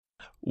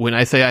When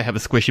I say I have a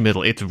squishy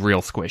middle, it's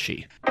real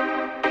squishy.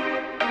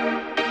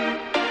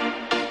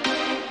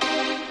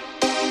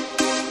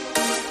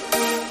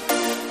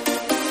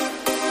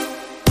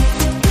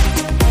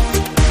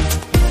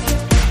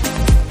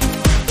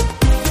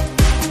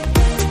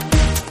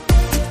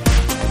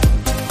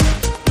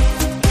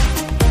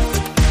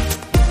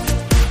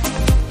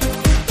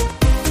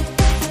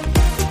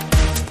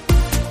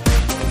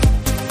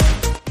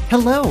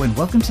 Hello and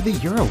welcome to the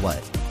Euro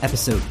What,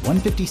 episode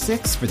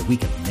 156 for the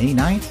week of May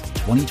 9th,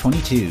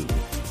 2022.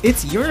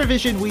 It's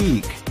Eurovision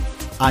week!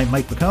 I'm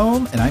Mike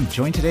McComb, and I'm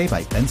joined today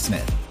by Ben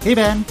Smith. Hey,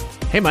 Ben.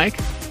 Hey, Mike.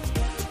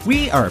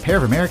 We are a pair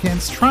of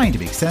Americans trying to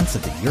make sense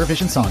of the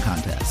Eurovision Song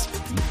Contest.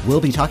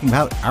 We'll be talking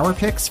about our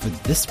picks for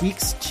this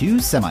week's two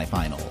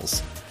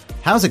semifinals.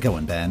 How's it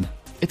going, Ben?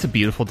 It's a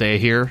beautiful day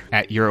here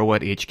at Euro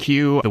What HQ.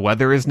 The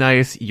weather is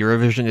nice.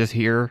 Eurovision is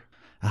here.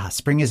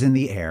 Spring is in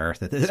the air.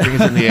 Spring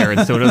is in the air,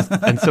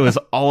 and so is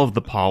all of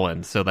the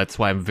pollen. So that's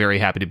why I'm very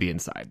happy to be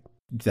inside.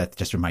 That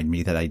just reminded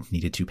me that I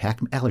needed to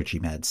pack allergy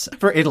meds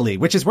for Italy,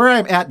 which is where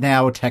I'm at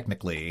now,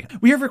 technically.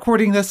 We are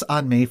recording this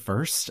on May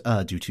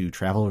 1st due to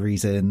travel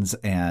reasons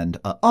and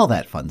all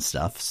that fun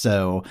stuff.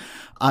 So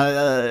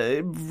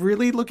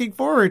really looking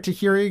forward to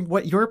hearing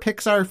what your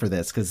picks are for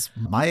this, because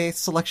my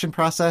selection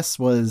process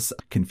was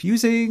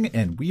confusing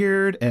and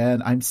weird,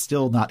 and I'm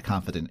still not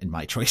confident in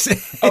my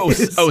choices.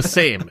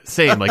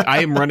 Same. Like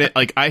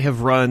I have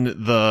run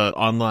the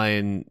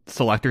online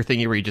selector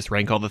thingy where you just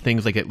rank all the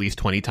things like at least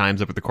 20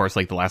 times over the course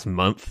like the last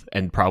month,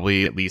 and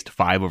probably at least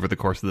 5 over the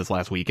course of this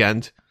last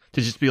weekend,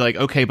 to just be like,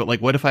 okay, but like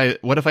what if I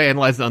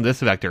analyze it on this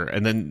vector,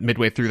 and then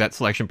midway through that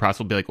selection process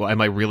will be like, well, am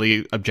I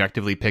really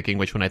objectively picking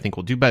which one I think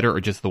will do better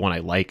or just the one I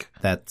like?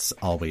 That's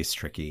always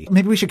tricky.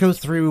 Maybe we should go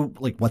through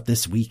like what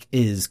this week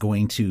is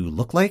going to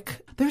look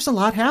like. There's a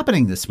lot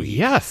happening this week.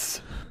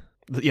 Yes.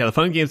 Yeah, the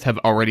fun games have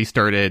already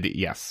started.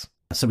 Yes.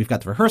 So we've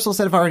got the rehearsals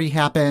that have already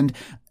happened.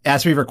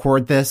 As we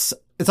record this,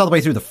 it's all the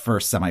way through the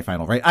first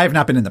semifinal, right? I have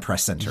not been in the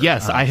press center.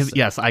 Yes, I have. So.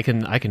 Yes, I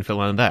can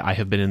fill in on that. I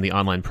have been in the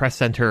online press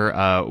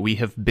center. We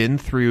have been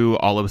through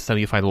all of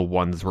semifinal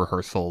 1's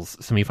rehearsals.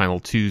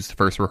 Semifinal 2's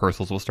first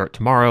rehearsals will start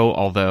tomorrow,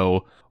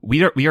 although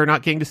we are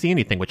not getting to see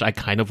anything, which I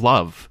kind of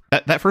love.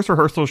 That first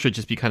rehearsal should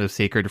just be kind of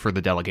sacred for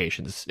the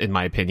delegations, in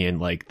my opinion.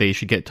 Like, they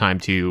should get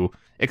time to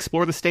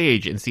explore the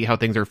stage and see how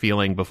things are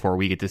feeling before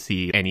we get to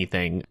see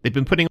anything. They've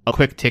been putting a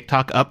quick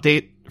TikTok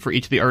update for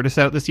each of the artists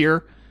out this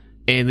year,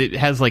 and it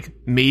has like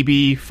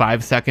maybe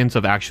 5 seconds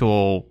of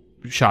actual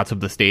shots of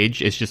the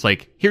stage. It's just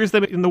like, here's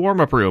them in the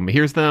warm-up room,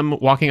 here's them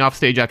walking off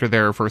stage after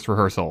their first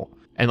rehearsal.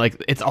 And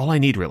like, it's all I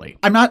need, really.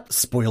 I'm not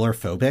spoiler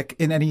phobic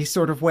in any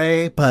sort of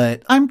way,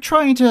 but I'm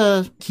trying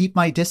to keep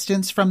my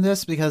distance from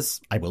this because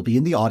I will be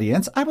in the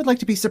audience. I would like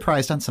to be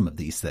surprised on some of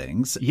these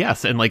things.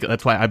 Yes, and like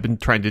that's why I've been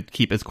trying to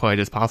keep as quiet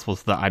as possible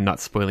so that I'm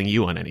not spoiling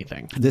you on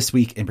anything. This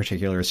week in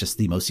particular is just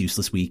the most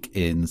useless week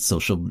in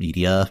social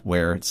media,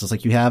 where it's just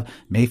like you have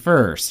May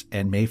 1st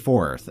and May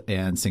 4th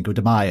and Cinco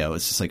de Mayo.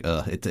 It's just like,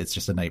 it's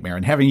just a nightmare.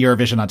 And having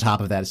Eurovision on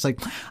top of that, it's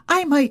like,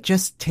 I might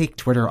just take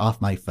Twitter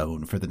off my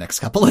phone for the next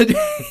couple of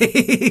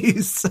days.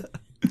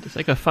 It's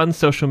like a fun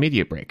social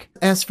media break.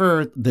 As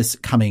for this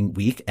coming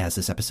week, as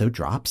this episode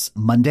drops,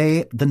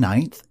 Monday the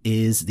 9th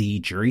is the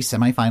jury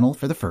semifinal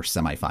for the first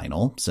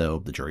semifinal. So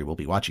the jury will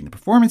be watching the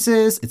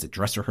performances. It's a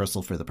dress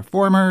rehearsal for the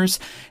performers,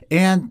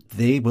 and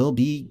they will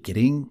be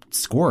getting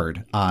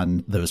scored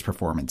on those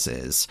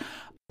performances.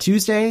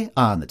 Tuesday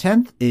on the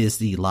 10th is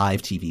the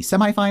live TV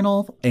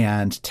semifinal,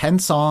 and 10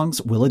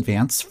 songs will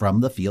advance from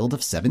the field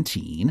of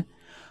 17.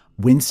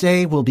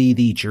 Wednesday will be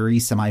the jury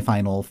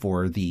semifinal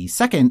for the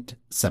second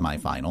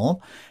semifinal,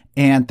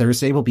 and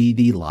Thursday will be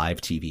the live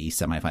TV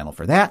semifinal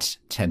for that.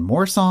 10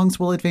 more songs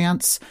will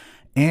advance,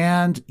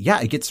 and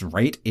yeah, it gets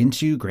right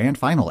into grand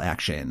final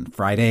action.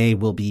 Friday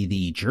will be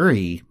the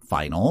jury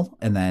final,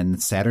 and then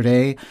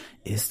Saturday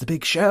is the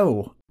big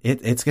show.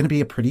 It's going to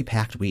be a pretty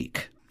packed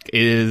week.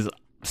 It is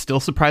still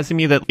surprising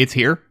me that it's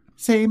here.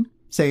 Same.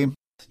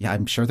 Yeah,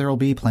 I'm sure there will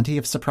be plenty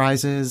of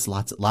surprises,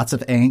 lots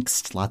of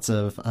angst, lots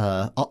of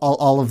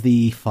all of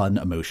the fun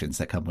emotions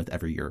that come with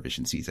every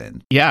Eurovision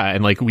season. Yeah,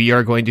 and like we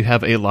are going to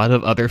have a lot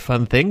of other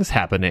fun things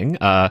happening.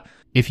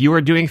 If you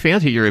are doing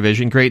fancy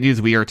Eurovision, great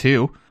news, we are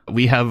too.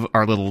 We have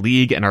our little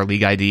league, and our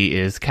league ID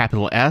is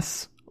capital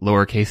S,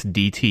 lowercase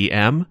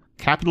DTM,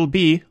 capital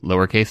B,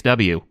 lowercase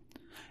W.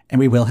 And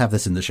we will have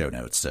this in the show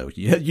notes, so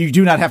you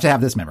do not have to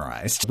have this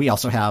memorized. We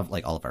also have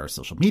like all of our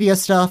social media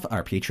stuff.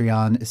 Our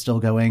Patreon is still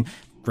going.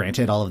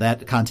 Granted, all of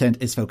that content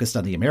is focused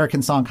on the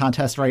American Song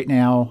Contest right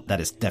now. That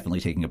is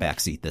definitely taking a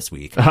backseat this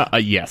week.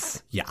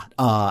 Yes. Yeah.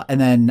 And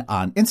then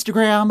on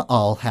Instagram,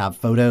 I'll have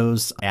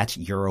photos at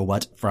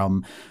EuroWhat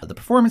from the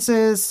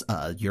performances,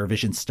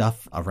 Eurovision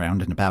stuff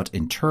around and about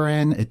in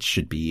Turin. It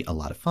should be a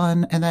lot of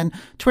fun. And then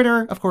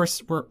Twitter, of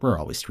course, we're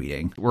always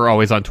tweeting. We're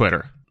always on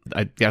Twitter.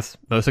 I guess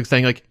most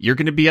exciting, like, you're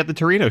going to be at the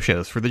Torino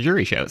shows for the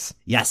jury shows.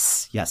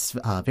 Yes.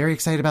 Very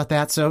excited about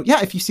that. So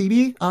yeah, if you see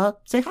me,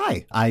 say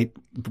hi. I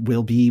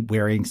will be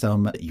wearing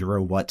some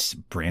EuroWhat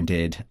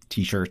branded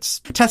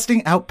t-shirts,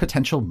 testing out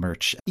potential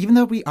merch. Even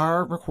though we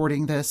are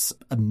recording this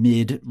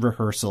amid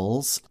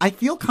rehearsals, I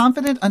feel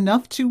confident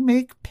enough to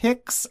make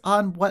picks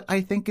on what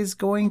I think is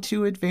going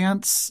to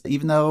advance,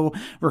 even though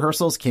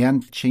rehearsals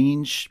can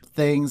change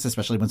things,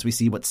 especially once we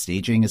see what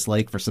staging is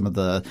like for some of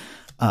the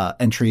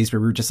entries where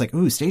we were just like,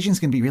 ooh, staging is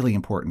going to be really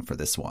important for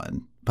this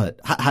one. But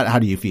how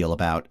do you feel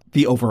about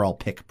the overall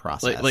pick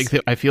process?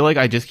 I feel like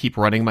I just keep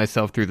running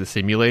myself through the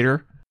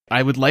simulator.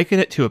 I would liken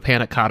it to a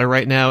panna cotta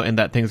right now, in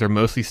that things are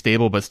mostly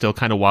stable but still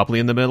kind of wobbly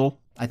in the middle.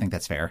 I think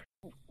that's fair.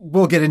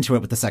 We'll get into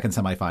it with the second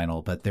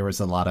semifinal, but there was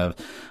a lot of,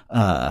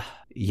 a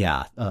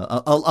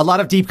lot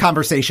of deep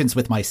conversations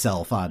with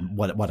myself on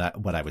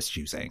what I was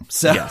choosing.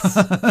 So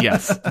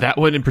yes, that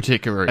one in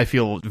particular, I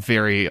feel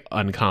very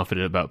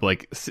unconfident about.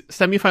 Like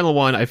semifinal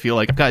 1, I feel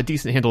like I've got a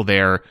decent handle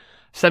there.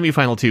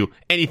 Semifinal 2,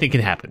 anything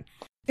can happen.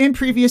 In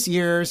previous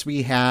years,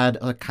 we had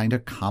a kind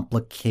of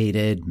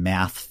complicated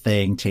math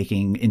thing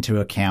taking into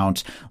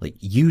account like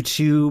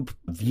YouTube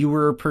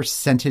viewer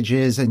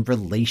percentages in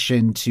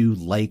relation to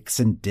likes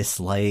and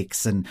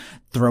dislikes, and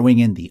throwing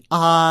in the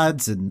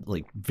odds and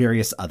like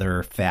various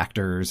other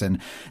factors.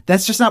 And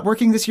that's just not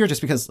working this year,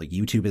 just because like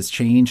YouTube has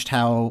changed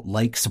how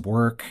likes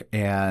work,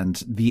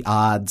 and the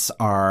odds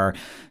are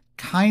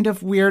kind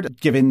of weird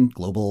given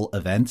global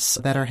events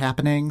that are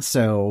happening.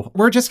 So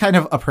we're just kind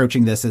of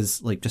approaching this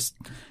as like just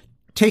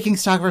taking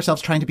stock of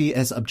ourselves, trying to be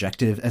as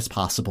objective as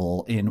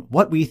possible in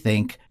what we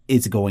think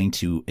is going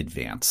to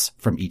advance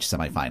from each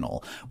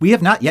semifinal. We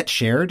have not yet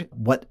shared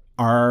what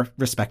our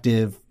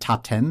respective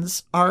top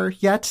 10s are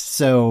yet.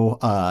 So,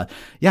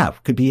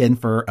 could be in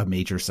for a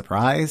major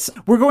surprise.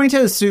 We're going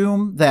to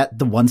assume that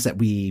the ones that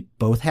we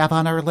both have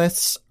on our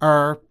lists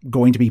are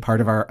going to be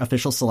part of our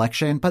official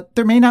selection, but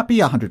there may not be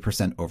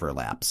 100%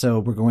 overlap. So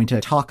we're going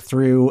to talk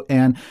through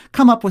and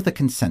come up with a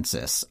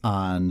consensus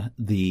on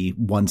the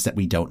ones that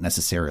we don't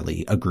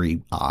necessarily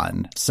agree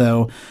on.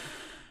 So,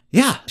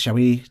 yeah, shall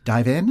we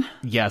dive in?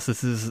 Yes,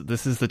 this is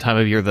the time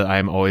of year that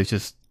I'm always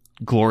just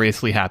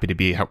gloriously happy to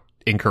be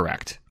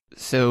incorrect.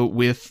 So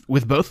with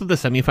both of the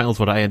semifinals,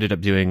 what I ended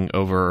up doing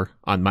over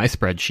on my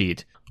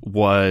spreadsheet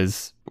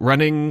was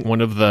running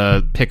one of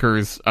the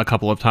pickers a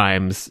couple of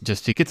times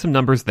just to get some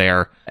numbers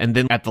there. And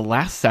then at the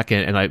last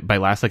second, and by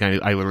last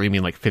second, I literally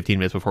mean like 15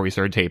 minutes before we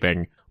started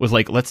taping, was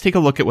like, let's take a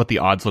look at what the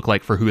odds look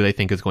like for who they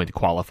think is going to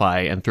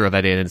qualify and throw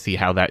that in and see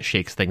how that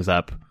shakes things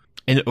up.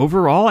 And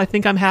overall, I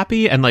think I'm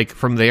happy. And like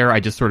from there, I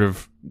just sort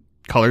of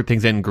colored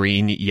things in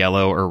green,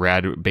 yellow, or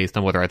red based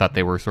on whether I thought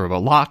they were sort of a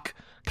lock,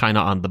 kind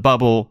of on the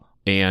bubble,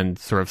 and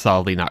sort of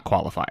solidly not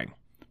qualifying.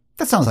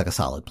 That sounds like a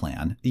solid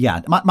plan.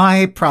 Yeah,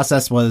 my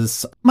process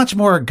was much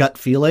more gut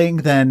feeling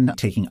than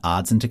taking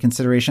odds into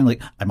consideration.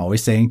 Like, I'm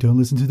always saying, don't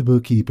listen to the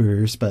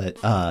bookkeepers. But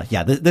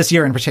this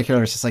year in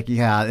particular, it's just like,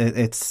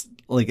 it's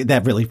like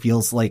that really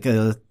feels like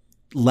a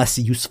less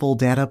useful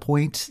data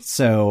point.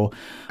 So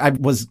I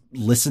was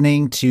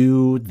listening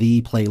to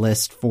the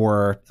playlist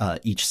for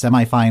each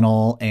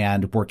semifinal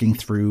and working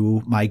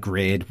through my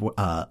grid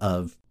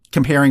of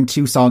comparing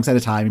 2 songs at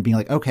a time and being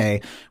like, okay,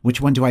 which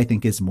one do I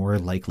think is more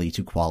likely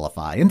to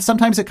qualify? And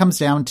sometimes it comes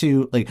down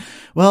to like,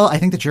 well, I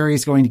think the jury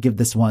is going to give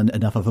this one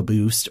enough of a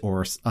boost,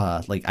 or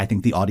I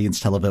think the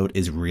audience televote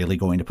is really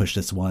going to push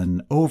this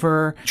one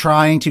over,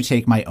 trying to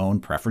take my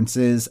own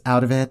preferences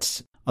out of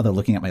it. Although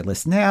looking at my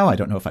list now, I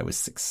don't know if I was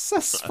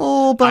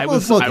successful, but I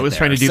was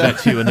trying to do that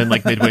too. And then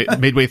like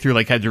midway through,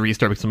 like had to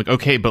restart because I'm like,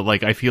 okay, but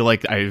like, I feel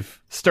like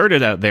I've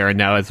started out there. And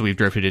now as we've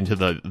drifted into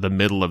the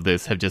middle of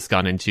this, have just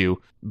gone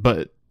into,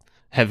 but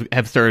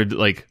have started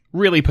like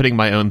really putting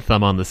my own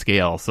thumb on the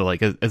scale. So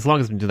like, as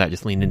long as I'm doing that,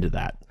 just lean into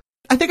that.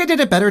 I think I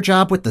did a better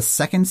job with the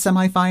second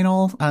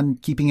semifinal on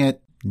keeping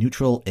it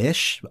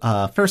neutral-ish.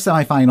 First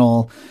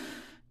semifinal,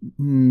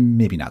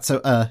 maybe not.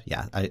 So,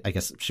 I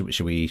guess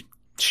should we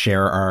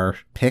share our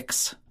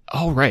picks?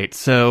 All right.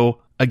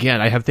 So again,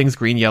 I have things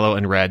green, yellow,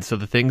 and red. So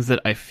the things that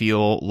I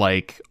feel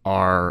like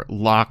are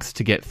locks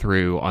to get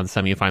through on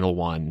semifinal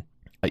 1,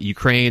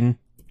 Ukraine,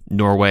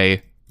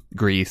 Norway,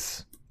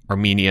 Greece,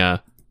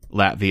 Armenia,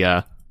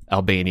 Latvia,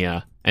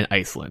 Albania, and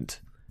Iceland.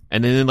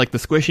 And then in like the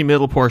squishy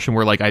middle portion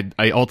where like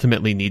I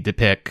ultimately need to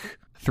pick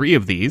 3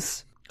 of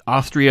these: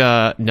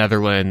 Austria,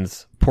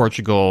 Netherlands,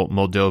 Portugal,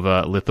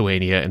 Moldova,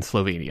 Lithuania, and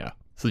Slovenia.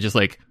 So just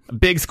like a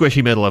big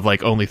squishy middle of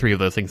like only 3 of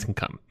those things can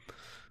come.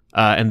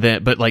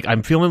 But like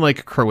I'm feeling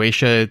like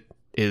Croatia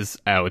is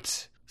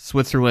out.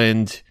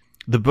 Switzerland,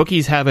 the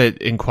bookies have it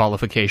in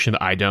qualification.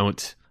 I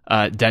don't.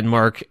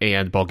 Denmark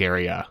and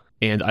Bulgaria.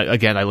 And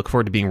I look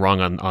forward to being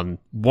wrong on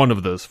one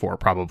of those 4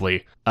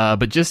 probably.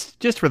 But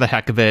just for the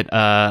heck of it,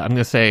 I'm going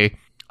to say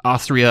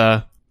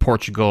Austria,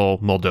 Portugal,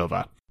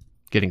 Moldova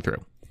getting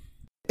through.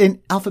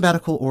 In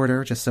alphabetical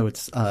order, just so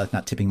it's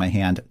not tipping my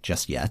hand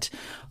just yet,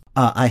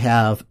 I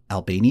have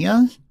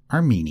Albania,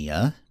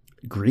 Armenia,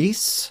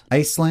 Greece,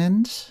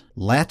 Iceland,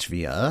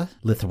 Latvia,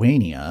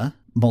 Lithuania,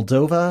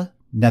 Moldova,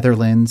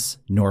 Netherlands,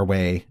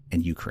 Norway,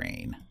 and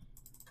Ukraine.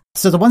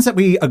 So the ones that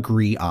we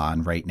agree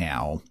on right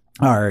now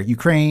are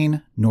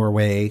Ukraine,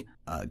 Norway,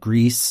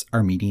 Greece,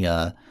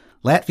 Armenia,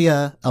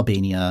 Latvia,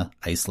 Albania,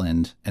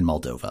 Iceland, and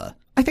Moldova.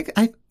 I think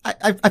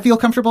I feel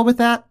comfortable with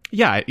that.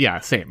 Yeah,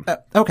 same.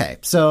 Okay,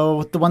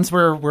 so the ones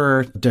where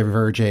we're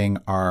diverging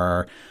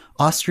are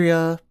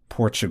Austria,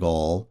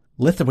 Portugal,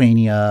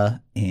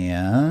 Lithuania,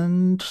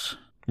 and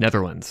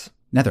Netherlands.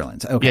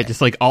 Okay. Yeah, just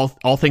like all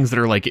things that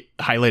are like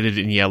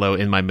highlighted in yellow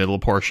in my middle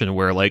portion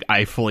where like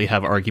I fully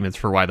have arguments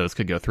for why those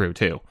could go through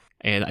too.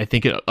 And I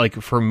think it, like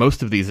for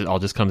most of these, it all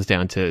just comes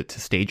down to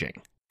staging.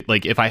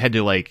 Like if I had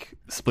to like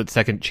split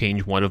second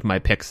change one of my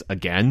picks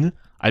again,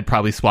 I'd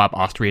probably swap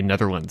Austria and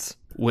Netherlands.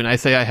 When I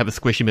say I have a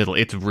squishy middle,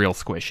 it's real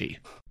squishy.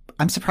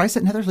 I'm surprised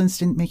that Netherlands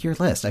didn't make your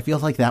list. I feel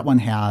like that one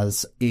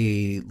has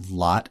a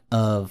lot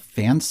of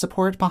fan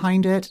support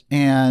behind it.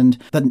 And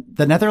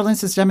the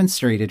Netherlands has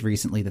demonstrated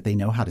recently that they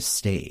know how to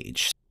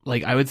stage.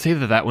 Like, I would say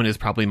that one is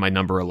probably my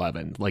number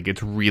 11. Like,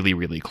 it's really,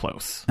 really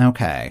close.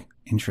 Okay.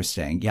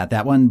 Interesting. Yeah,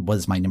 that one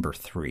was my number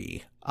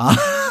 3.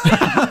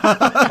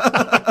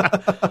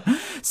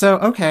 So,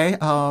 okay.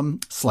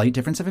 Slight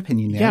difference of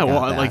opinion there. Yeah,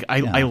 well, like,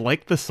 I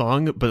like the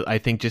song, but I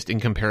think just in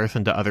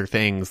comparison to other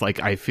things, like,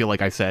 I feel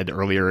like I said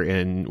earlier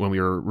when we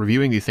were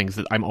reviewing these things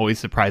that I'm always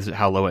surprised at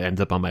how low it ends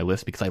up on my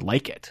list because I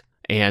like it.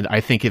 And I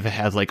think if it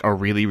has like a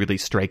really, really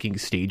striking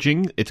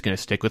staging, it's going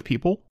to stick with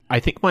people. I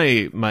think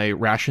my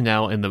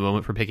rationale in the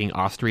moment for picking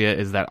Austria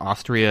is that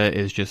Austria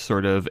is just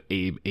sort of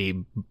a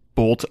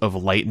bolt of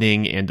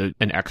lightning and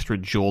an extra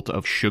jolt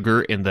of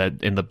sugar in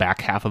the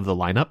back half of the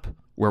lineup,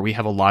 where we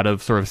have a lot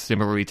of sort of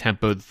similarly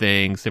tempoed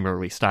things,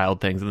 similarly styled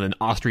things, and then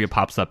Austria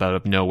pops up out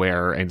of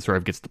nowhere and sort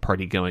of gets the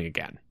party going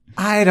again.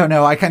 I don't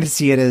know. I kind of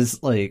see it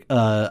as like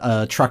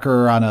a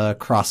trucker on a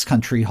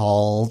cross-country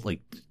haul,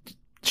 like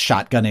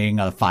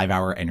shotgunning a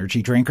 5-hour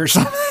energy drink or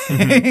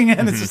something.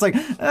 And it's just like,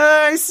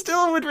 I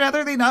still would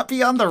rather they not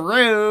be on the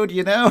road,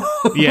 you know?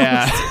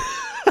 Yeah.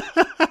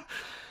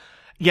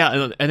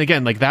 Yeah, and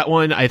again, like that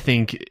one, I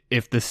think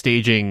if the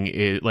staging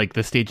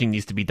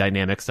needs to be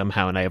dynamic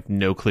somehow, and I have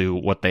no clue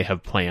what they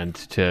have planned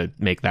to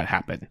make that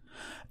happen.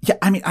 Yeah,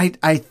 I mean,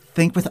 I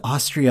think with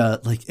Austria,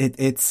 like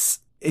it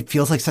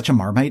feels like such a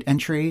Marmite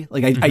entry.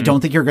 Like I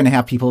don't think you're going to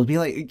have people be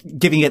like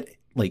giving it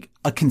like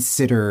a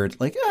considered,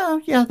 like,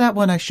 oh yeah, that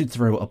one I should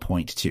throw a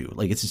point to.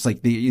 Like, it's just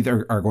like they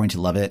either are going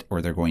to love it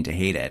or they're going to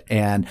hate it.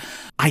 And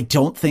I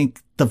don't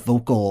think the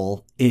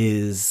vocal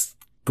is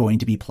going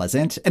to be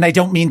pleasant. And I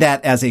don't mean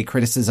that as a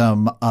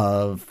criticism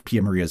of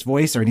Pia Maria's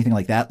voice or anything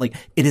like that. Like,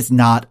 it is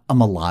not a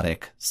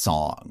melodic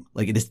song.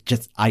 Like, it is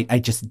just, I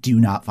just do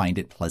not find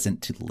it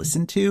pleasant to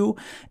listen to.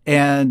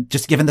 And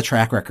just given the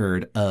track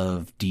record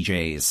of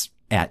DJs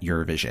at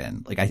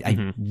Eurovision, like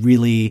I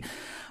really,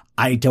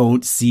 I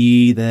don't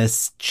see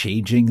this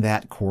changing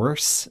that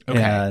course.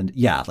 Okay. And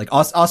yeah, like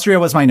Austria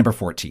was my number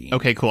 14.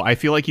 Okay, cool. I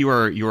feel like you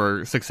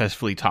are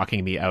successfully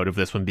talking me out of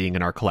this one being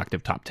in our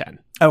collective top 10.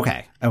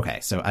 Okay.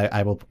 So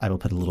I will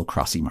put a little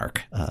crossy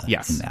mark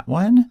yes. in that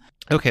one.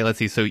 Okay, let's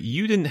see. So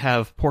you didn't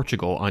have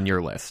Portugal on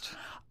your list.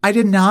 I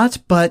did not,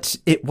 but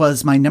it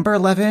was my number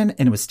 11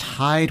 and it was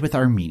tied with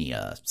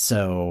Armenia.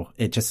 So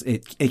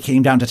it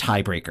came down to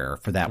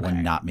tiebreaker for that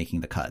one not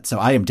making the cut. So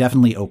I am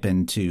definitely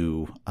open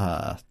to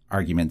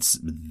arguments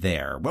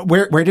there.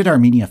 Where did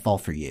Armenia fall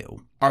for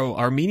you? Oh,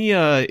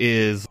 Armenia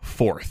is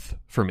 4th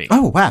for me.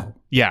 Oh, wow.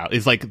 Yeah,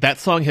 it's like that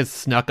song has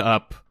snuck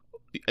up.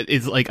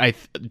 Is like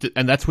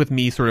and that's with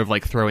me sort of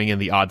like throwing in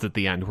the odds at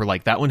the end where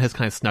like that one has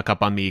kind of snuck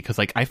up on me because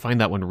like I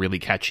find that one really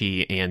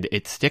catchy and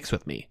it sticks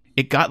with me.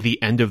 It got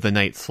the end of the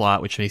night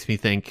slot, which makes me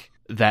think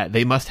that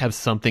they must have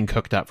something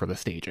cooked up for the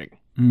staging.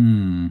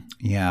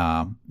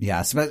 Yeah.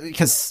 So,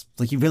 because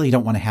like you really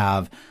don't want to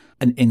have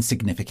an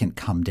insignificant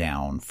come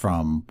down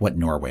from what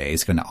Norway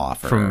is going to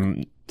offer.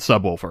 From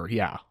Subwoofer,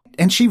 yeah.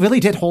 And she really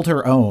did hold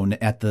her own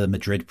at the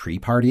Madrid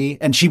pre-party.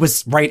 And she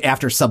was right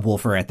after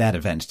Subwoofer at that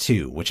event,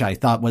 too, which I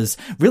thought was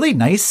really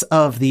nice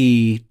of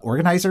the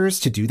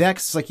organizers to do that.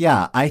 Because it's like,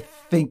 yeah, I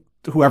think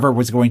whoever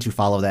was going to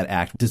follow that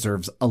act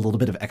deserves a little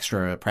bit of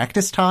extra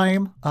practice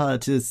time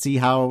to see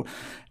how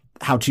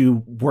to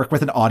work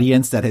with an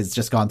audience that has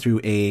just gone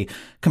through a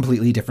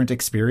completely different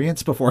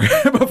experience before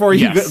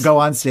you go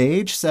on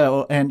stage.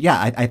 So, and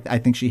yeah, I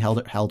think she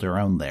held her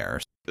own there.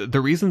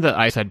 The reason that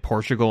I said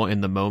Portugal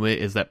in the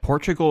moment is that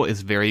Portugal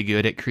is very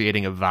good at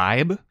creating a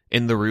vibe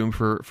in the room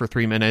for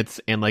 3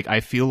 minutes. And like, I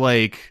feel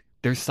like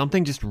there's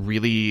something just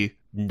really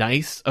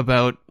nice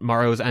about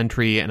Maro's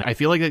entry. And I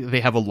feel like they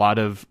have a lot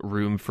of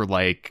room for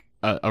like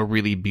a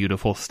really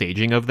beautiful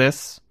staging of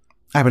this.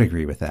 I would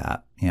agree with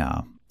that.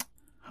 Yeah.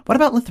 What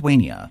about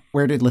Lithuania?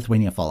 Where did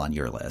Lithuania fall on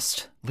your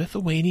list?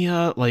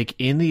 Lithuania, like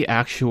in the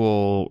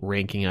actual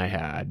ranking I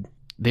had,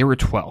 they were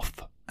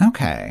 12th.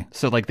 Okay.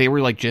 So like they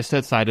were like just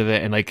outside of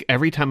it. And like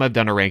every time I've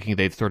done a ranking,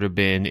 they've sort of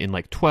been in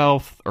like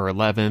 12th or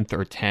 11th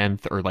or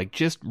 10th or like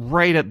just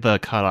right at the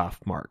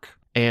cutoff mark.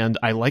 And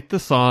I like the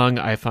song.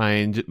 I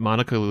find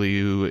Monica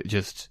Liu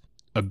just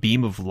a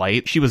beam of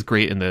light. She was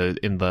great in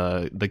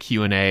the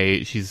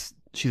Q&A. She's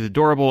she's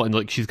adorable, and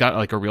like she's got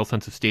like a real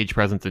sense of stage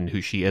presence and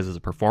who she is as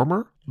a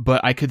performer.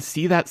 But I could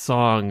see that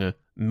song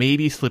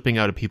maybe slipping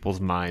out of people's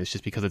minds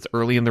just because it's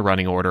early in the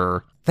running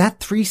order.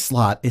 That 3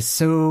 slot is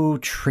so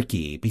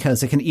tricky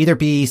because it can either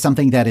be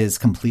something that is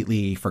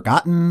completely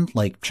forgotten,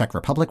 like Czech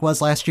Republic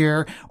was last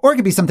year, or it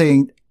could be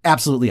something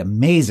absolutely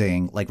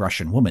amazing like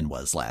Russian Woman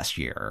was last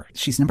year.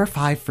 She's number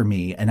 5 for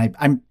me,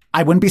 and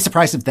I wouldn't be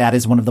surprised if that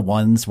is one of the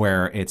ones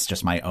where it's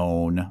just my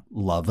own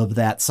love of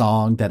that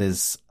song that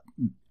is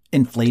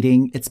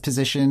inflating its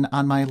position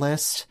on my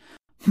list.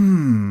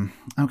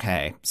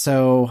 Okay,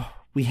 so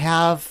we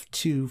have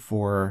 2,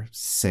 4,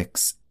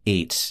 6,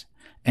 8.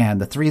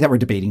 And the 3 that we're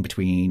debating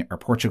between are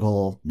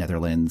Portugal,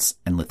 Netherlands,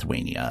 and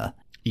Lithuania.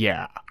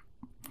 Yeah.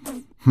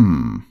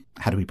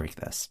 How do we break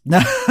this?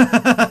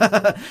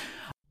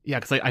 Yeah,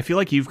 because I feel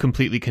like you've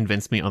completely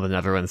convinced me on the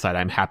Netherlands side.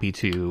 I'm happy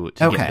to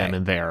get them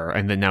in there.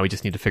 And then now we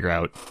just need to figure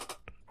out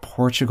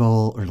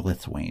Portugal or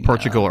Lithuania.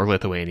 Portugal or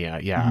Lithuania,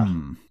 yeah.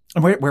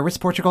 And where was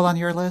Portugal on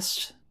your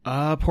list?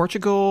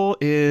 Portugal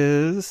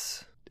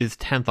is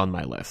 10th on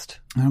my list.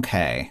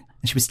 Okay.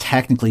 And she was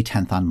technically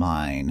 10th on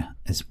mine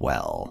as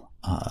well.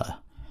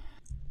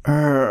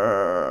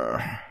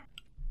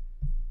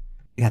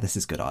 Yeah, this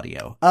is good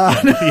audio. Well,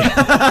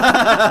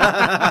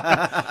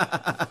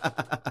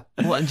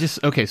 and just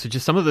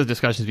some of the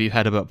discussions we've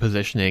had about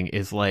positioning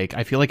is like,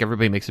 I feel like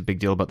everybody makes a big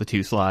deal about the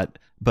 2 slot,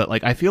 but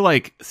like, I feel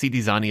like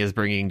CD Zani is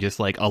bringing just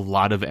like a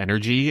lot of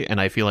energy,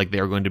 and I feel like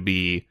they're going to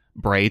be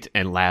bright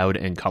and loud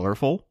and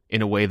colorful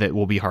in a way that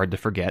will be hard to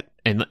forget.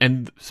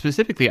 And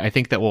specifically, I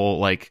think that will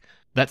like,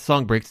 that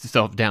song breaks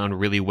itself down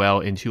really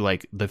well into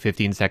like the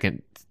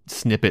 15-second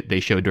snippet they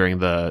showed during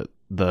the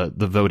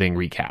voting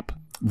recap.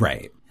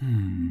 Right.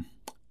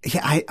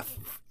 Yeah,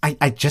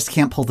 I just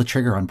can't pull the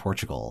trigger on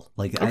Portugal.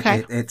 Like,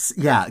 okay. It's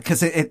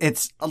because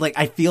it's like,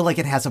 I feel like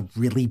it has a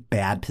really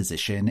bad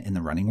position in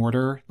the running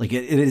order. Like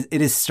it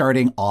is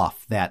starting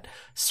off that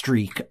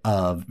streak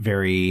of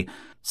very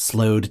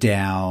slowed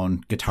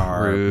down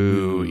guitar.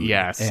 True.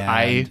 Yes.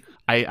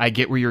 I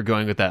get where you're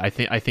going with that.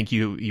 I think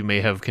you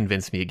may have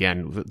convinced me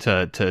again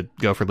to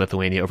go for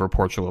Lithuania over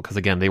Portugal, because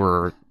again, they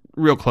were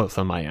real close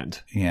on my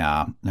end.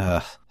 Yeah.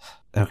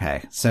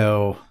 Okay.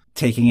 So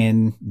taking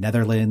in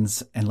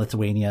Netherlands and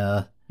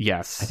Lithuania.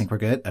 Yes. I think we're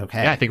good.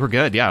 Okay. Yeah, I think we're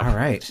good. Yeah. All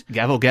right.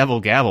 Gavel, gavel,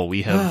 gavel.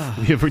 We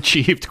have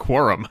achieved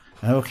quorum.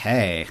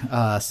 Okay.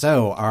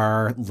 So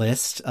our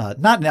list,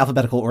 not in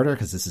alphabetical order,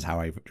 because this is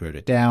how I wrote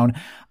it down.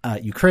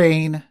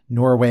 Ukraine,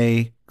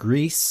 Norway,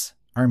 Greece,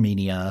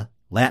 Armenia,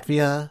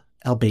 Latvia,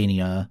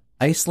 Albania,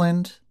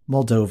 Iceland,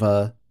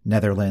 Moldova,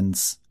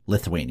 Netherlands,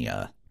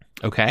 Lithuania.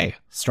 Okay.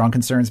 Strong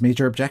concerns,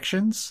 major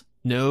objections?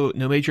 No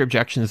major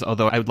objections,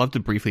 although I would love to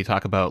briefly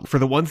talk about, for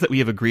the ones that we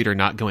have agreed are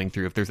not going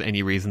through, if there's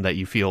any reason that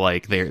you feel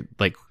like they're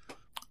like...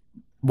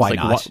 Why like,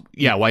 not?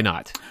 Why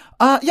not?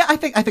 Yeah, I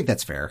think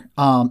that's fair.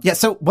 Yeah,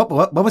 so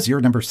what was your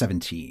number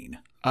 17?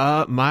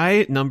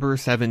 My number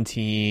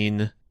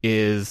 17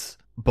 is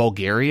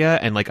Bulgaria,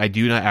 and like I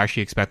do not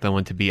actually expect that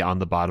one to be on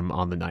the bottom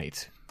on the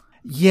night.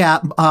 Yeah,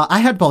 I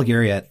had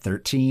Bulgaria at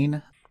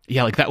 13.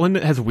 Yeah, like that one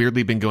has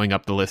weirdly been going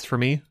up the list for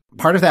me.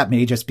 Part of that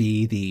may just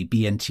be the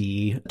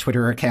BNT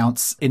Twitter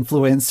accounts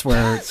influence,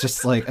 where it's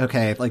just like,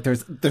 okay, like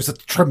there's a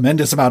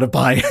tremendous amount of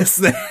bias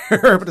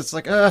there, but it's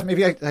like,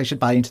 maybe I should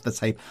buy into this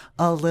hype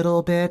a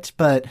little bit.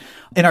 But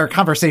in our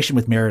conversation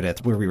with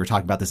Meredith, where we were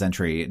talking about this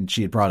entry, and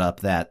she had brought up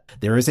that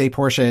there is a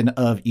portion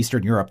of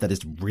Eastern Europe that is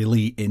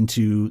really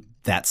into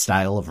that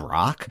style of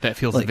rock. That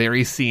feels like,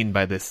 very seen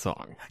by this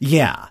song.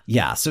 Yeah.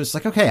 So it's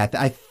like, okay,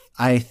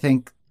 I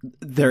think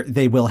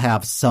they will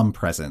have some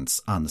presence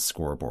on the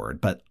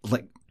scoreboard, but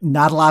like,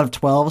 not a lot of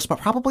 12s, but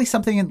probably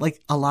something in like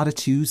a lot of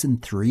 2s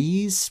and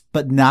 3s,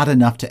 but not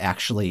enough to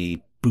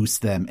actually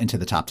boost them into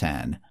the top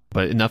 10.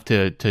 But enough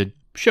to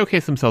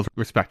showcase themselves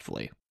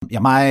respectfully. Yeah,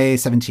 my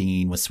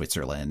 17 was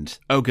Switzerland.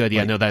 Oh, good.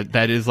 Yeah, like, no,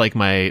 that is like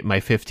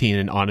my 15,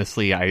 and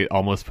honestly, I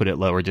almost put it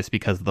lower just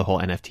because of the whole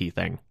NFT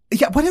thing.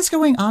 Yeah, what is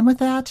going on with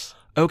that?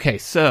 Okay,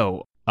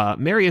 so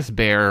Marius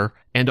Bear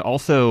and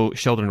also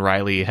Sheldon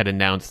Riley had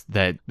announced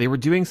that they were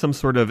doing some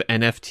sort of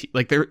NFT.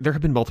 Like there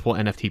have been multiple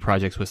NFT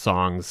projects with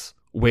songs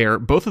where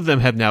both of them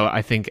have now,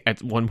 I think,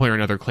 at one point or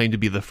another, claimed to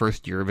be the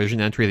first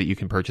Eurovision entry that you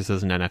can purchase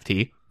as an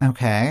NFT.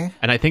 Okay.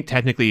 And I think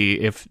technically,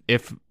 if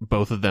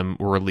both of them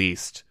were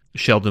released,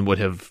 Sheldon would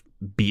have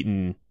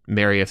beaten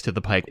Marius to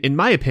the pike. In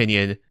my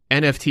opinion,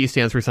 NFT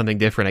stands for something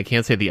different. I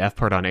can't say the F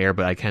part on air,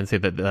 but I can say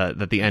that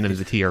the N and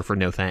the T are for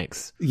no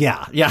thanks.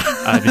 Yeah.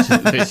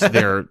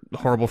 They're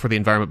horrible for the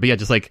environment. But yeah,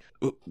 just like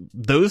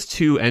those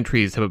two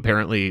entries have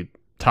apparently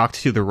talked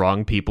to the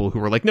wrong people who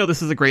were like, no,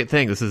 this is a great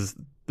thing.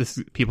 This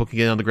people can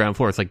get on the ground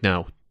floor. It's like,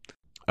 no.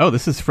 Oh,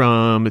 this is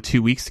from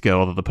 2 weeks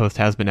ago, although the post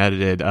has been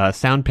edited.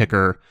 Sound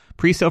Picker,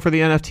 pre-sale for the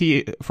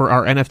NFT, for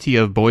our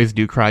NFT of Boys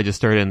Do Cry just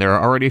started, and there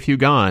are already a few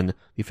gone.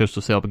 The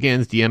official sale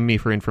begins. DM me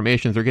for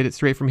information or get it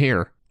straight from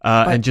here.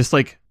 And just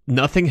like,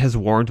 nothing has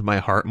warmed my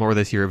heart more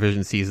this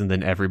Eurovision season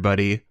than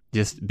everybody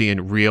just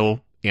being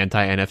real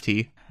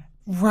anti-NFT.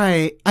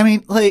 Right. I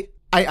mean, like,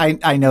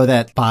 I know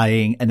that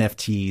buying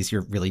NFTs,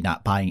 you're really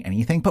not buying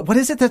anything, but what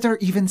is it that they're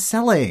even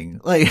selling?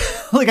 Like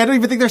I don't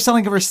even think they're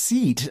selling a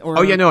receipt. Or...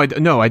 Oh yeah,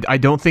 I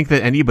don't think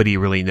that anybody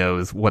really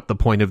knows what the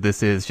point of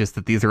this is. Just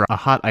that these are a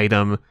hot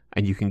item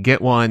and you can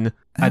get one.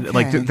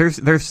 Okay. There's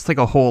just like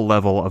a whole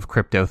level of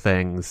crypto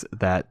things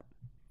that.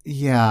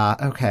 Yeah.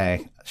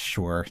 Okay.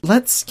 Sure.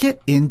 Let's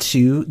get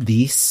into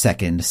the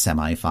second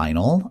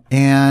semifinal.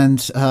 And,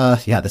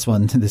 this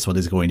one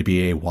is going to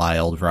be a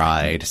wild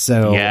ride.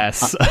 So,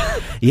 yes.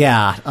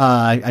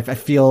 I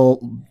feel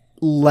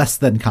less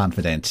than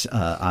confident,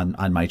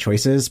 on my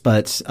choices,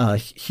 but,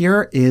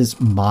 here is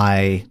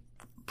my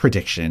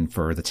prediction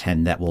for the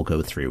 10 that will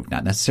go through.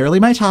 Not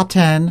necessarily my top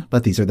 10,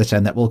 but these are the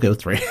 10 that will go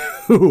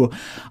through.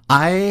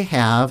 I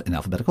have, in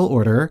alphabetical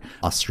order,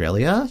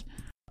 Australia,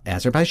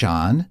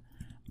 Azerbaijan,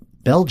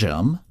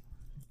 Belgium,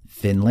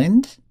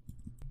 Finland,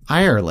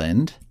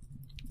 Ireland,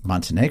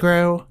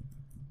 Montenegro,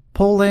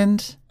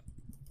 Poland,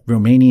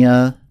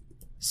 Romania,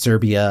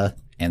 Serbia,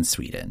 and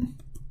Sweden.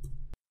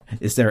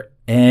 Is there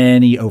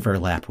any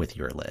overlap with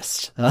your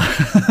list?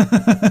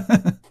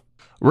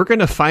 We're going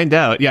to find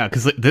out. Yeah,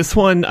 because this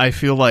one I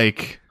feel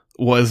like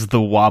was the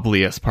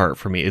wobbliest part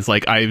for me. Is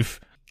like I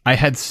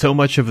had so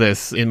much of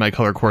this in my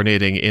color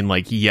coordinating in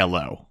like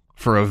yellow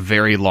for a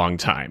very long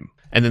time.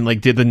 And then like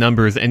did the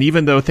numbers. And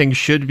even though things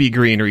should be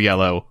green or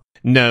yellow,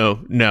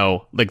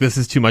 no, like this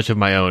is too much of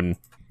my own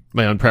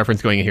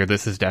preference going in here.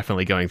 This is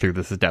definitely going through.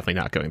 This is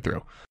definitely not going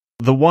through.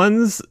 The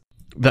ones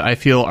that I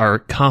feel are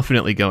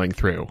confidently going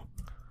through: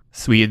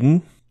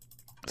 Sweden,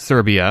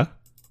 Serbia,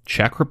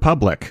 Czech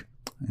Republic,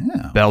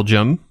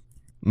 Belgium,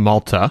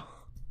 Malta,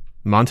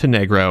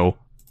 Montenegro,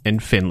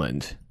 and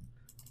Finland.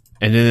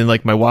 And then in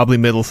like my wobbly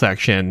middle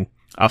section,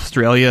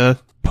 Australia,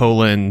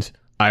 Poland,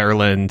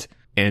 Ireland,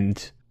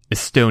 and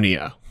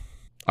Estonia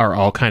are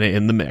all kind of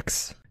in the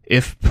mix.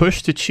 If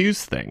pushed to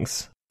choose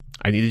things,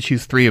 I need to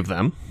choose 3 of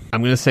them.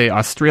 I'm going to say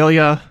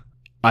Australia,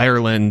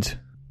 Ireland,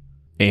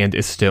 and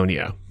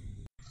Estonia.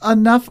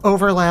 Enough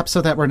overlap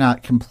so that we're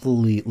not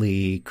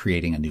completely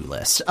creating a new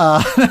list.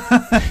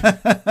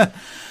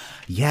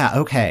 Yeah,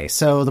 okay.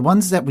 So the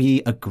ones that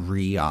we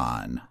agree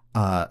on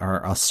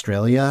are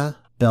Australia,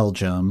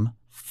 Belgium,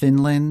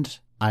 Finland,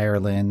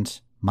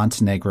 Ireland,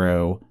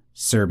 Montenegro,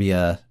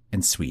 Serbia,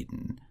 and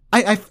Sweden.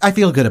 I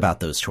feel good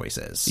about those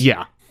choices.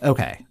 Yeah.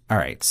 Okay. All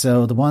right.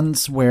 So the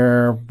ones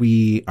where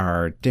we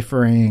are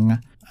differing,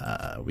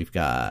 we've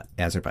got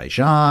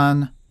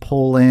Azerbaijan,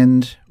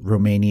 Poland,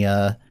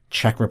 Romania,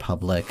 Czech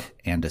Republic,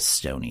 and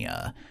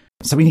Estonia.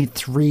 So we need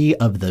 3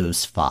 of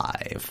those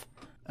 5.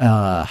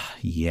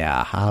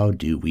 How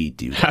do we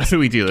do this? How do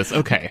we do this?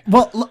 Okay.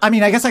 Well, I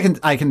mean, I guess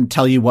I can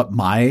tell you what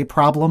my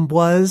problem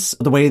was.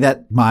 The way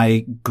that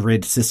my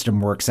grid system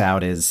works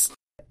out is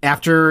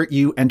after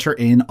you enter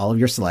in all of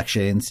your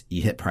selections,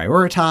 you hit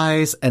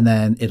prioritize, and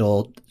then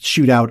it'll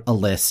shoot out a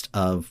list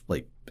of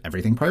like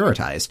everything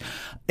prioritized.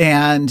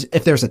 And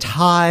if there's a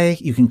tie,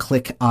 you can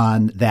click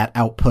on that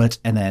output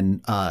and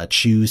then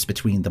choose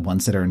between the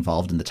ones that are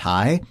involved in the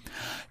tie.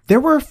 There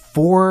were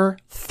 4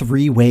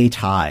 3-way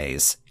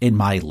ties in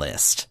my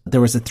list. There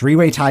was a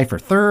 3-way tie for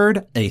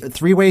 3rd, a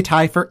 3-way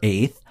tie for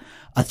 8th,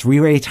 a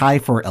 3-way tie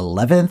for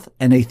 11th,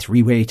 and a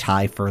 3-way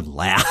tie for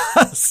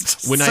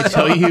last. When I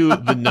tell you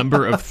the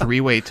number of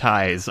 3-way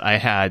ties I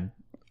had,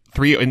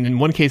 3, and in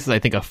one case, I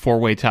think a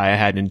 4-way tie I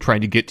had in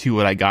trying to get to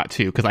what I got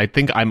to, because I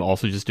think I'm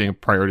also just doing a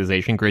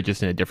prioritization grid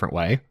just in a different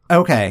way.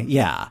 Okay,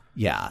 yeah.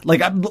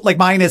 Like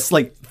mine is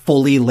like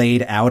fully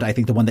laid out. I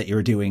think the one that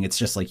you're doing, it's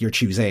just like you're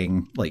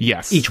choosing like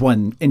each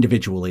one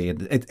individually.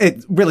 And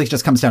it really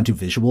just comes down to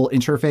visual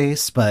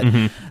interface, but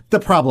the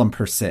problem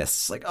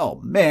persists. Like, oh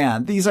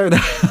man, these are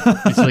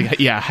It's like,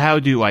 how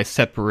do I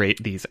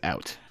separate these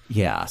out?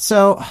 Yeah,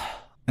 so...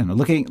 And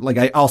looking, like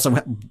I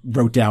also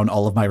wrote down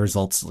all of my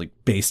results like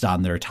based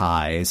on their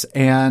ties,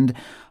 and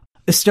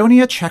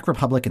Estonia, Czech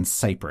Republic, and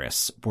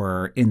Cyprus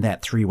were in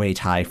that 3-way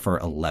tie for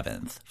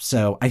 11th.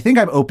 So I think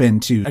I'm open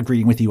to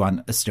agreeing with you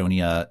on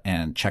Estonia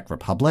and Czech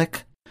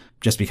Republic,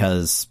 just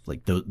because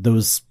like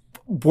those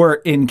were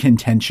in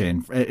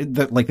contention,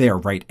 like they are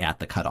right at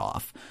the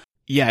cutoff.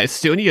 Yeah,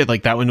 Estonia,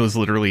 like that one was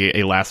literally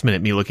a last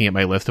minute me looking at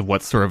my list of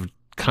what's sort of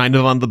kind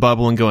of on the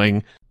bubble and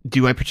going,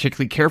 do I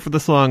particularly care for the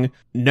song?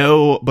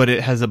 No, but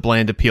it has a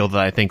bland appeal that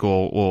I think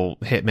will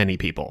hit many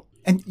people.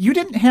 And you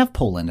didn't have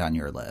Poland on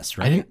your list,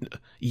 right?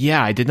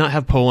 I did not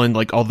have Poland,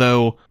 like,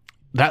 although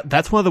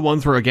that's one of the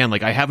ones where, again,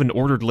 like, I have an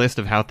ordered list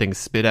of how things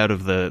spit out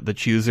of the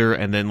chooser,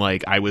 and then,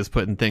 like, I was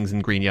putting things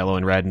in green, yellow,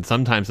 and red, and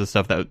sometimes the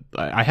stuff that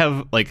I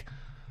have, like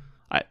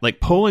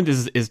Poland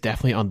is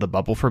definitely on the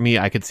bubble for me.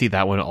 I could see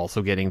that one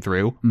also getting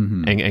through,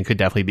 and could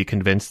definitely be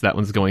convinced that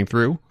one's going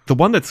through. The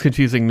one that's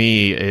confusing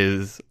me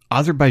is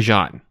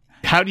Azerbaijan.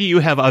 How do you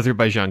have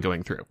Azerbaijan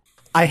going through?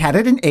 I had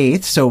it in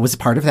 8th, so it was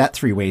part of that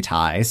 3-way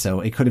tie, so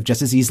it could have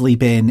just as easily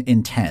been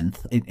in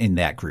 10th in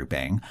that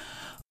grouping.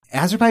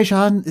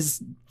 Azerbaijan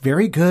is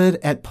very good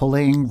at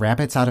pulling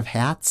rabbits out of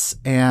hats,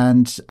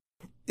 and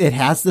it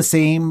has the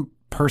same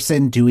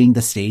person doing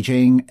the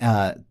staging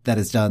that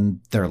has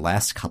done their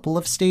last couple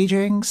of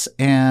stagings.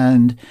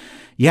 And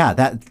yeah,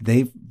 that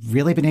they've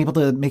really been able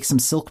to make some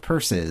silk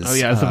purses. Oh,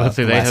 yeah, I was supposed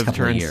to say they have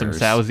turned some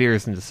sow's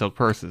ears into silk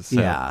purses.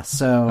 So. Yeah,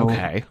 so...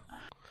 Okay.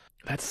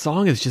 That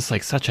song is just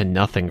like such a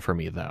nothing for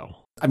me, though.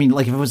 I mean,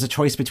 like if it was a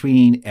choice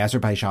between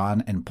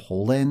Azerbaijan and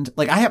Poland,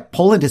 like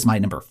Poland is my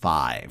number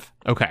 5.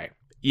 Okay.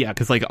 Yeah,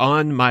 because like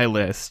on my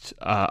list,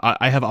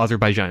 I have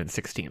Azerbaijan at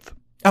 16th.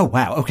 Oh,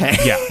 wow. Okay.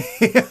 Yeah.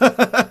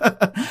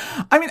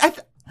 I mean,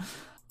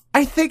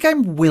 I think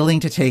I'm willing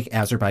to take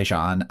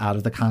Azerbaijan out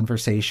of the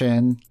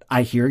conversation.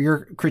 I hear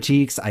your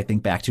critiques. I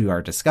think back to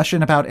our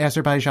discussion about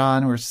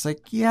Azerbaijan where it's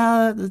like,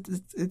 yeah,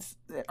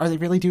 are they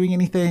really doing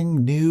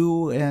anything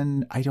new?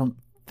 And I don't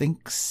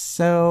think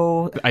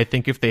so. I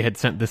think if they had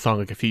sent this song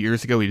like a few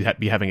years ago, we'd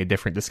be having a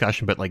different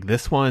discussion. But like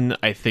this one,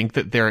 I think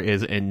that there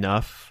is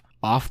enough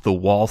off the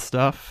wall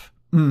stuff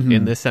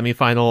in this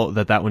semifinal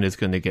that one is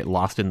going to get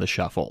lost in the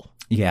shuffle.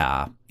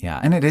 Yeah.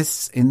 And it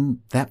is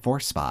in that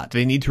 4th spot.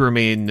 They need to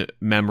remain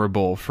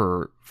memorable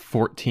for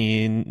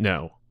 14.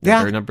 No.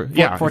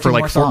 Yeah. For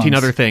like 14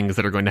 other things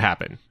that are going to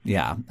happen.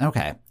 Yeah.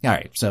 Okay. All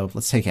right. So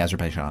let's take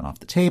Azerbaijan off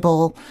the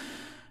table.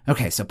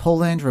 Okay. So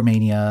Poland,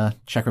 Romania,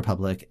 Czech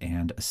Republic,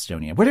 and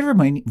Estonia. Where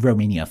did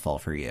Romania fall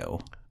for you?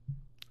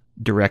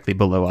 Directly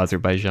below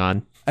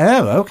Azerbaijan.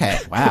 Oh, okay.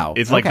 Wow.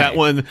 It's like that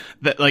one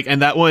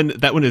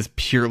that one is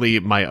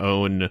purely my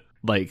own,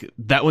 like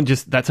that one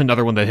that's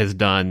another one that has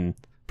done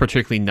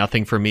particularly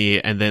nothing for me.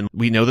 And then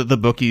we know that the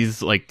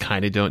bookies like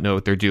kind of don't know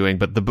what they're doing,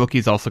 but the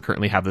bookies also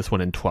currently have this one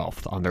in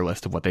 12th on their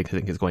list of what they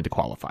think is going to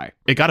qualify.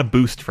 It got a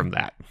boost from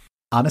that.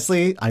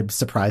 Honestly, I'm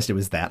surprised it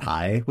was that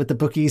high with the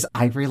bookies.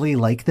 I really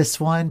like this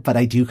one, but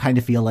I do kind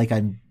of feel like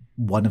I'm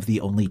one of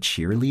the only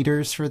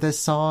cheerleaders for this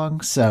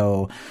song.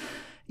 So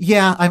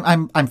yeah,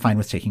 I'm fine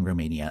with taking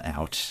Romania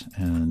out.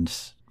 And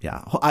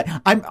yeah,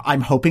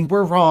 I'm hoping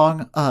we're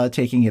wrong,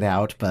 taking it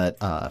out, but,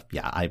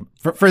 yeah,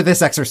 for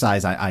this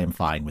exercise, I am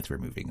fine with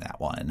removing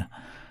that one.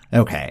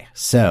 Okay.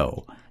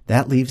 So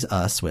that leaves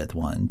us with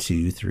 1,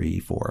 2, 3,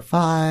 4,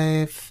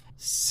 5,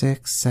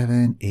 6,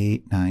 7,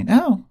 8, 9.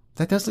 Oh,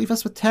 that does leave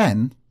us with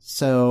 10.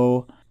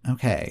 So,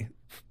 okay.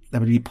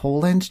 That would be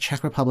Poland,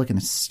 Czech Republic, and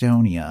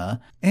Estonia.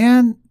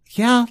 And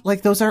yeah,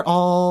 like those are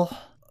all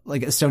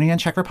like Estonia and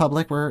Czech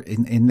Republic were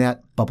in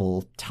that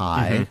bubble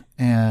tie.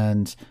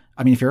 And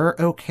I mean, if you're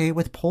okay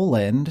with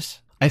Poland,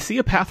 I see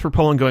a path for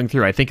Poland going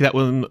through. I think that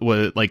one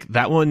was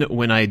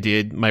when I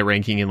did my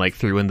ranking and like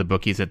threw in the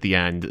bookies at the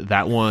end.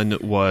 That one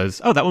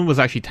was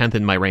actually 10th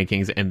in my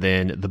rankings. And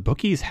then the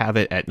bookies have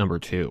it at number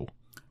 2.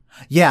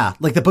 Yeah.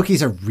 Like the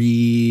bookies are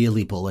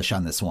really bullish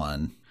on this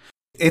one.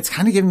 It's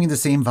kind of giving me the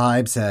same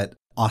vibes that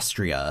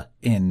Austria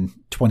in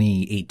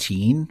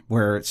 2018,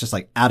 where it's just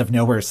like out of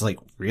nowhere. It's like,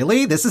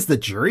 really? This is the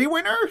jury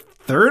winner?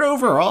 3rd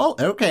overall?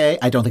 Okay.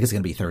 I don't think it's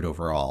going to be 3rd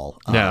overall.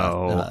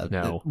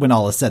 No. When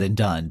all is said and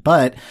done.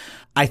 But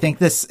I think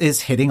this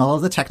is hitting all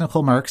of the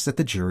technical marks that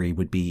the jury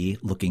would be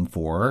looking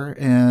for.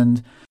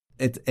 And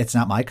it's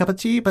not my cup of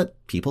tea, but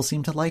people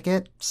seem to like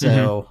it.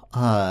 So,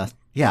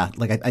 yeah,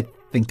 like I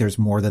think there's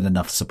more than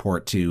enough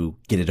support to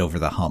get it over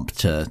the hump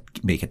to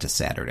make it to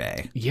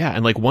Saturday. Yeah,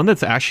 and like one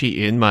that's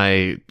actually in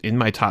my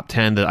top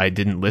 10 that I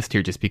didn't list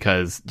here just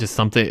because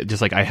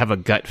like I have a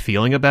gut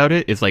feeling about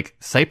it is like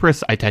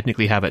Cyprus I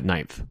technically have at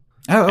 9th.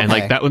 Oh, okay. And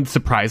like that one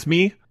surprised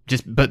me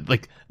but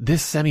like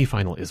this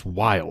semifinal is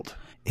wild.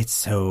 It's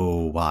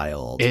so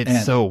wild.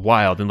 So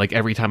wild. And like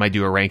every time I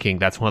do a ranking,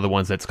 that's one of the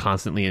ones that's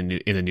constantly in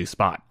a new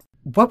spot.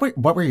 What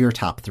were your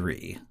top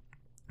 3?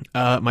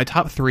 My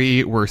top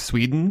 3 were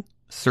Sweden,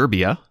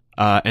 Serbia,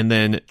 and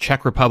then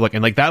Czech Republic.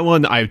 And like that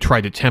one, I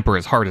tried to temper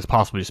as hard as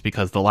possible just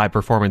because the live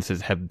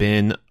performances have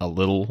been a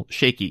little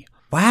shaky.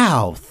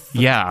 Wow.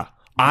 Yeah. Wow.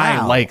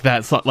 I like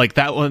that song. Like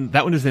that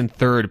one is in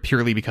 3rd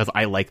purely because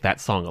I like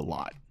that song a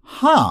lot.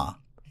 Huh.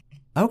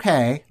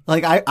 Okay.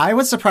 Like I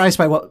was surprised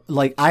by what,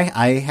 like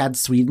I had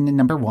Sweden in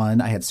number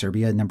 1. I had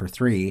Serbia in number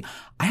 3.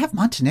 I have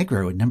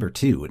Montenegro in number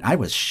 2. And I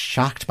was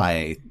shocked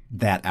by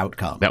that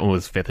outcome. That one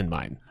was 5th in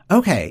mine.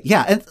 Okay.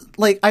 Yeah. And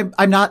like,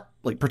 I'm not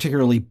like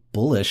particularly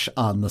bullish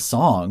on the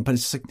song, but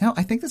it's just like, no,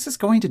 I think this is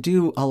going to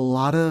do a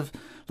lot of,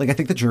 like, I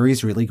think the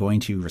jury's really going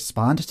to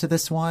respond to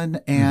this one.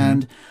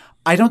 And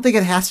I don't think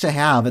it has to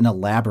have an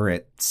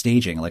elaborate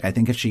staging. Like, I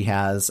think if she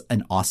has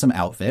an awesome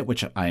outfit,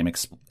 which I am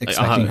expecting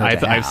her to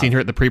have. I've seen her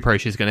at the pre-party.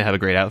 She's going to have a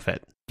great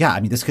outfit. Yeah. I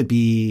mean, this could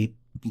be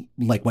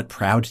like what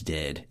Proud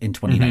did in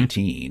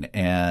 2019.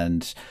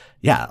 And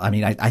yeah, I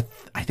mean, I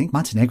think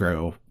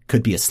Montenegro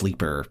could be a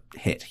sleeper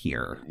hit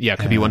here. Yeah, it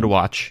could be one to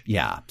watch.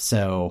 Yeah.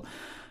 So,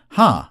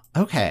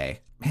 okay.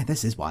 Man,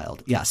 this is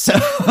wild. Yeah. So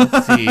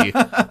let's see.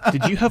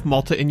 Did you have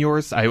Malta in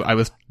yours? I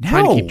was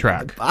trying to keep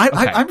track.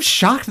 I'm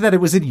shocked that it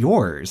was in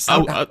yours.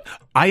 I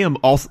am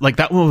also like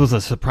that one was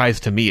a surprise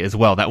to me as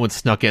well. That one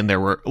snuck in there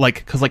where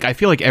like, cause like I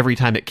feel like every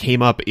time it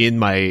came up in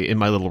my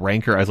little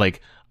ranker, I was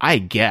like, I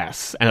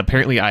guess. And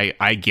apparently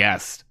I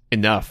guessed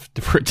enough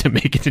for it to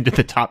make it into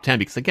the top 10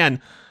 because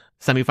again,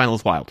 semifinal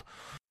is wild.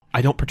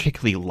 I don't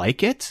particularly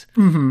like it.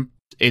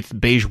 It's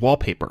beige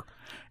wallpaper.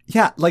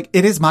 Yeah, like,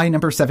 it is my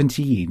number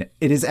 17.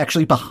 It is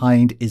actually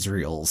behind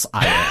Israel's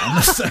I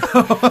Am. So.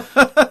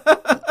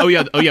 Oh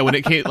yeah. When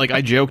it came, like,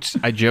 I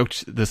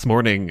joked this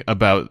morning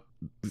about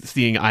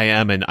seeing I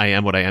Am and I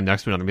Am What I Am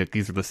next to it. I'm like,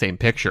 these are the same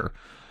picture.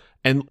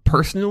 And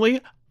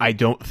personally, I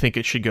don't think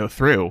it should go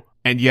through.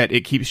 And yet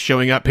it keeps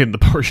showing up in the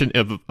portion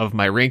of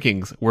my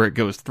rankings where it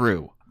goes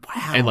through.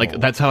 Wow. And like,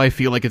 that's how I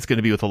feel like it's going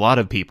to be with a lot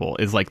of people,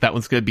 is like, that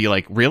one's going to be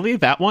like, really?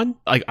 That one?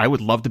 Like, I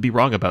would love to be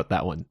wrong about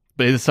that one.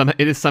 But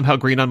it is somehow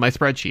green on my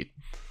spreadsheet.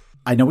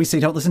 I know we say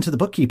don't listen to the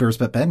bookkeepers,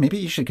 but Ben, maybe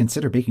you should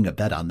consider making a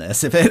bet on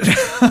this. But it's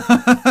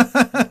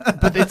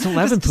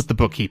 11th with the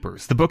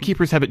bookkeepers. The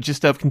bookkeepers have it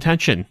just out of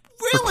contention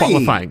for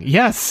qualifying.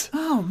 Yes.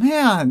 Oh,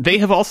 man. They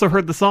have also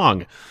heard the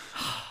song.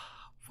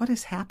 What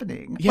is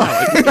happening?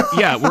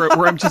 Yeah.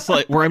 Where I'm just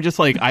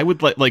like, I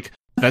would like,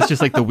 that's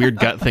just like the weird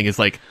gut thing is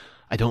like,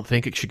 I don't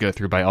think it should go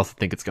through, but I also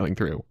think it's going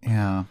through.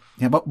 Yeah.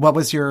 What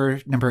was your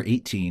number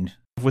 18?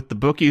 With the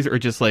bookies, or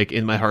just like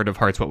in my heart of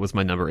hearts, what was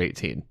my number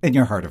 18? In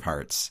your heart of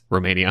hearts.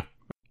 Romania.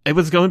 It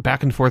was going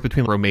back and forth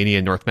between Romania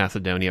and North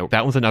Macedonia.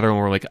 That was another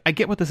one where like, I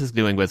get what this is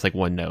doing, but it's like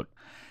one note.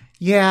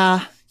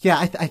 Yeah,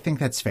 I think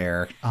that's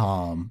fair.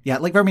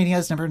 Like Romania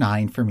is number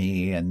 9 for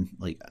me, and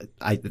like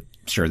I'm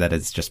sure that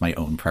is just my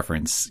own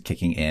preference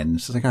kicking in.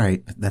 So it's like, all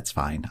right, that's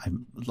fine.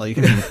 I'm like,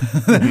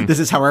 this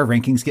is how our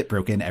rankings get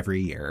broken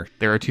every year.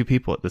 There are 2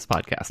 people at this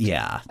podcast.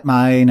 Yeah,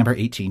 my number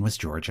 18 was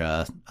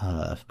Georgia,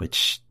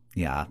 which.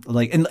 Yeah,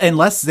 like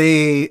unless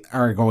they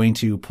are going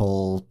to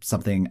pull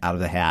something out of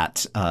the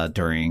hat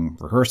during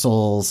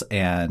rehearsals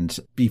and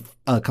be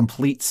a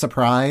complete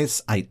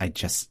surprise, I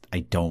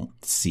don't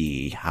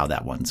see how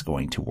that one's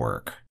going to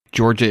work.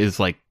 Georgia is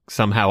like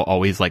somehow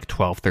always like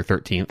 12th or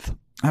 13th.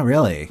 Oh,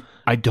 really?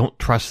 I don't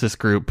trust this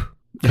group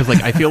because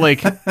like I feel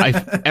like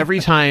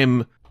every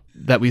time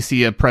that we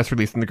see a press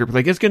release in the group,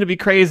 like, it's going to be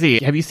crazy.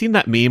 Have you seen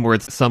that meme where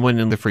it's someone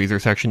in the freezer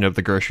section of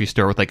the grocery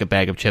store with like a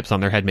bag of chips on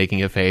their head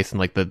making a face, and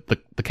like the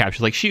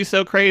caption's like, she's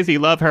so crazy,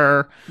 love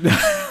her.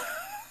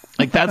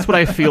 Like, that's what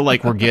I feel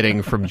like we're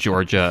getting from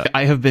Georgia.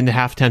 I have been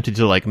half tempted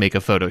to like make a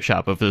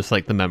Photoshop of just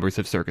like the members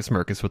of Circus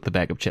Mercus with the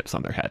bag of chips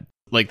on their head.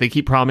 Like, they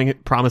keep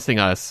promising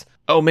us,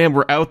 oh man,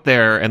 we're out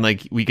there, and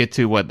like we get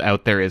to what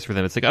out there is for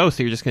them. It's like, oh,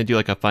 so you're just going to do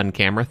like a fun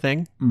camera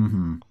thing?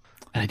 Mm-hmm.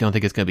 And I don't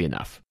think it's going to be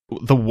enough.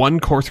 The one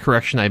course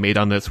correction I made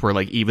on this, where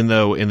like, even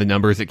though in the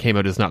numbers it came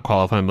out as not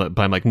qualifying, but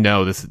I'm like,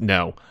 no.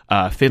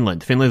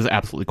 Finland is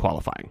absolutely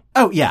qualifying.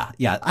 Oh yeah.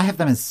 I have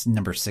them as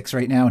number 6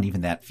 right now, and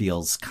even that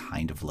feels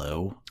kind of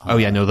low. They're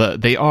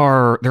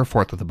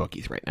 4th with the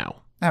bookies right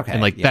now. Okay,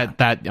 and like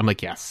that I'm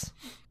like, yes.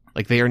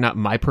 Like, they are not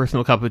my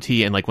personal cup of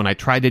tea. And like, when I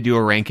tried to do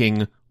a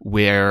ranking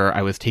where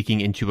I was taking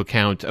into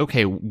account,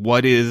 okay,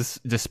 what is,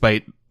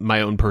 despite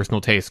my own personal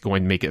taste,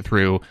 going to make it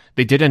through,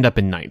 they did end up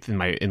in 9th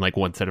in like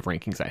one set of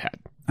rankings I had.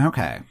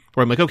 Okay.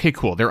 Where I'm like, okay,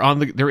 cool. They're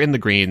in the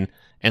green,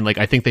 and like,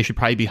 I think they should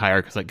probably be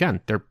higher because,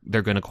 again,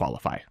 they're going to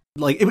qualify.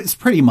 Like, it was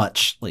pretty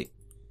much like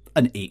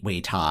an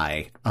 8-way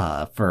tie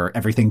for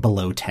everything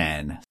below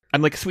 10.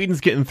 I'm like,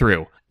 Sweden's getting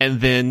through,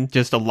 and then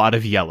just a lot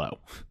of yellow.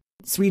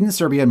 Sweden,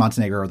 Serbia, and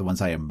Montenegro are the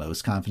ones I am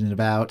most confident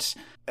about.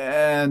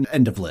 And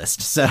end of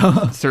list. So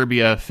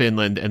Serbia,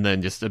 Finland, and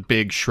then just a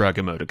big shrug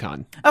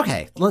emoticon.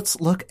 Okay, let's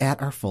look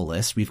at our full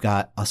list. We've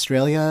got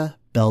Australia,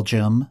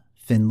 Belgium,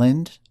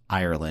 Finland,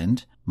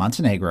 Ireland,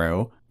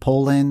 Montenegro,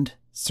 Poland,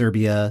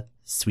 Serbia,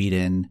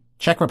 Sweden,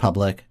 Czech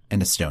Republic,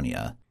 and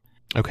Estonia.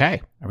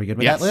 Okay. Are we good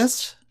with that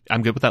list?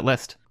 I'm good with that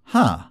list.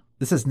 Huh.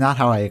 This is not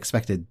how I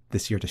expected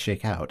this year to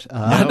shake out.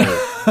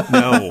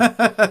 No.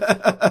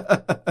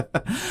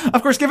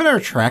 Of course, given our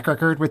track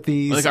record with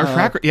these, like our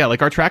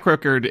track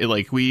record,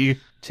 like, we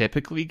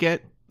typically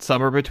get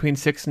somewhere between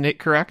 6 and 8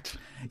 correct.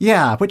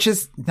 Yeah, which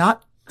is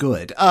not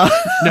good.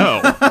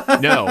 No,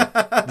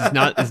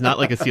 it's not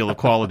like a seal of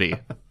quality.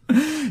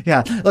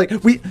 Yeah, like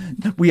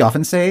we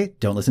often say,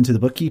 don't listen to the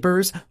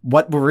bookkeepers.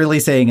 What we're really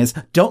saying is,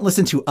 don't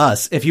listen to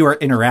us if you are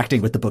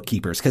interacting with the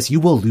bookkeepers, because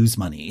you will lose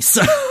money.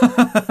 So.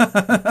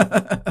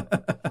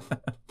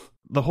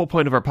 The whole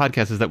point of our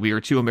podcast is that we are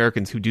 2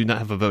 Americans who do not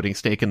have a voting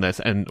stake in this,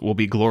 and will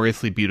be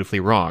gloriously, beautifully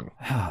wrong.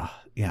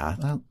 Yeah,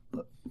 well,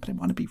 but I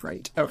want to be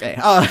right. Okay.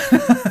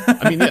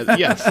 I mean,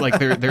 yes, like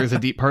there's a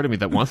deep part of me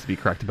that wants to be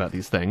correct about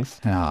these things.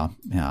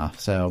 Yeah.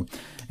 So,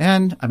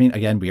 and I mean,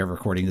 again, we are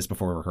recording this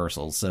before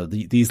rehearsals, so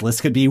these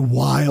lists could be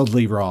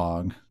wildly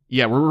wrong.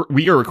 Yeah,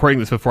 we are recording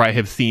this before I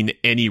have seen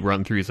any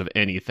run-throughs of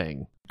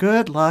anything.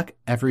 Good luck,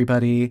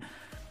 everybody.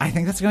 I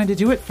think that's going to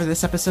do it for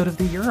this episode of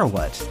the Euro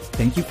What.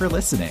 Thank you for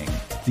listening.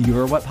 The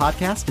Euro What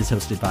podcast is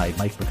hosted by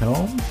Mike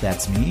McComb,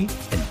 that's me,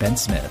 and Ben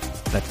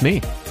Smith. That's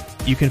me.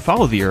 You can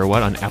follow the Euro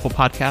What on Apple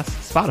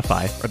Podcasts,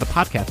 Spotify, or the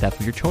podcast app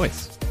of your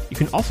choice. You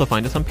can also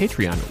find us on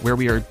Patreon, where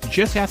we are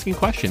just asking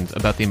questions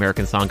about the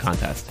American Song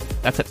Contest.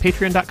 That's at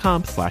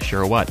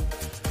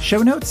patreon.com/EuroWhat.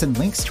 Show notes and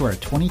links to our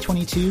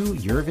 2022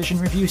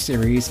 Eurovision review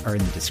series are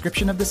in the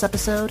description of this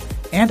episode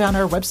and on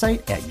our website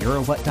at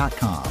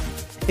eurowhat.com.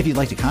 If you'd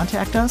like to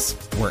contact us,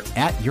 we're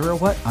at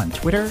EuroWhat on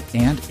Twitter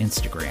and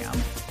Instagram.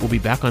 We'll be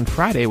back on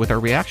Friday with our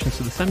reactions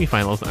to the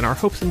semifinals and our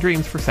hopes and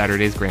dreams for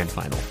Saturday's grand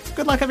final.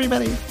 Good luck,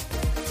 everybody!